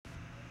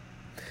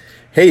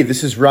Hey,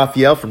 this is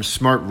Raphael from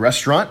Smart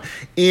Restaurant,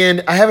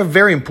 and I have a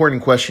very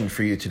important question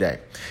for you today.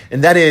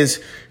 And that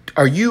is,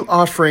 are you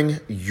offering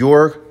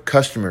your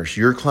customers,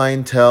 your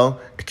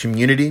clientele, a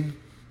community?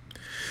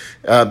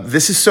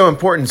 This is so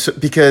important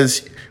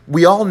because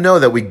we all know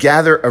that we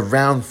gather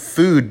around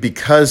food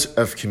because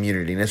of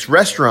community. And as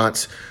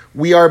restaurants,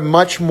 we are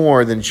much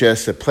more than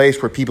just a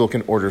place where people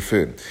can order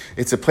food.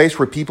 It's a place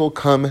where people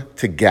come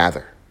to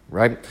gather.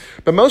 Right?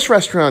 But most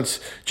restaurants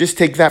just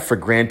take that for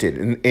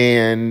granted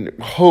and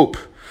hope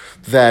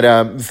that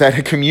that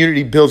a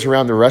community builds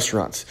around the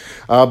restaurants.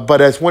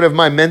 But as one of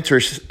my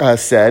mentors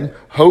said,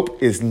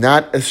 hope is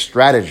not a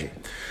strategy.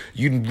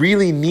 You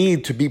really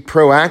need to be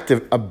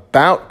proactive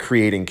about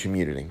creating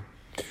community.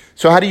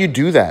 So how do you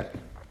do that?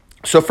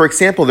 So, for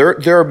example,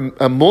 there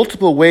are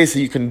multiple ways that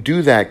you can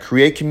do that,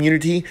 create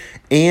community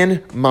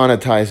and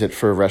monetize it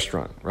for a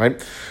restaurant, right?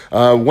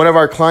 One of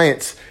our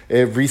clients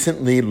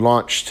recently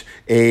launched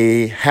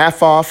a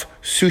half-off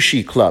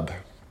sushi club,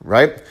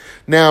 right?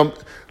 Now,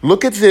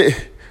 look at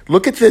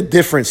the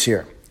difference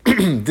here.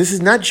 This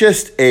is not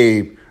just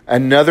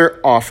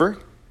another offer,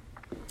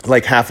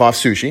 like half-off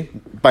sushi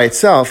by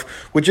itself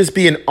would just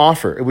be an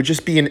offer. It would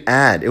just be an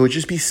ad. It would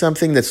just be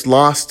something that's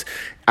lost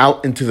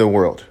out into the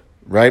world.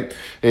 Right?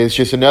 It's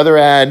just another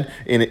ad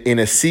in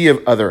a sea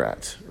of other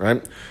ads,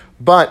 right?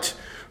 But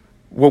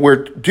what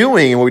we're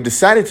doing and what we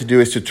decided to do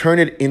is to turn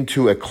it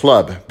into a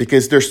club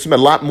because there's a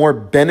lot more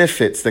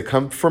benefits that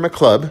come from a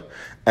club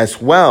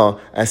as well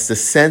as the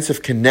sense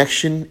of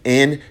connection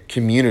and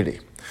community.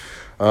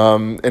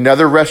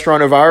 Another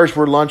restaurant of ours,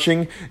 we're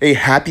launching a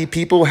Happy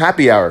People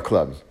Happy Hour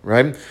Club,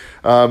 right?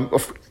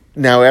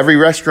 Now, every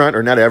restaurant,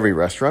 or not every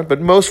restaurant, but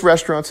most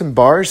restaurants and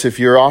bars, if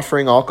you're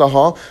offering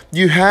alcohol,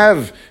 you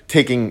have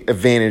taken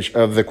advantage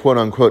of the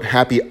quote-unquote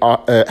happy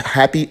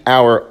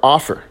hour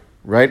offer,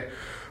 right?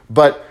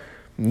 But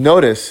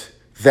notice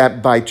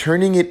that by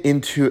turning it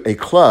into a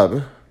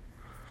club,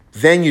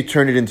 then you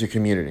turn it into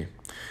community.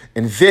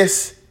 And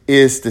this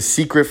is the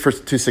secret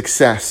to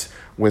success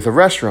with a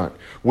restaurant,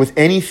 with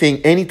any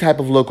type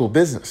of local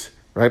business.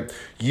 Right?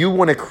 You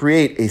want to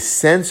create a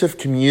sense of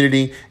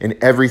community in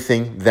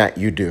everything that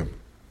you do.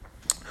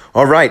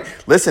 All right.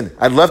 Listen,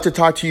 I'd love to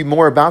talk to you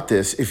more about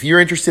this. If you're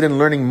interested in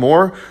learning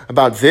more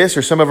about this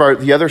or some of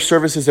the other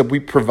services that we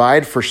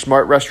provide for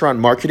smart restaurant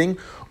marketing,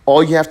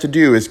 all you have to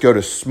do is go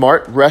to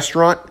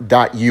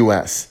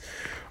smartrestaurant.us.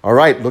 All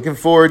right. Looking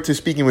forward to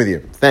speaking with you.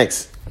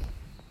 Thanks.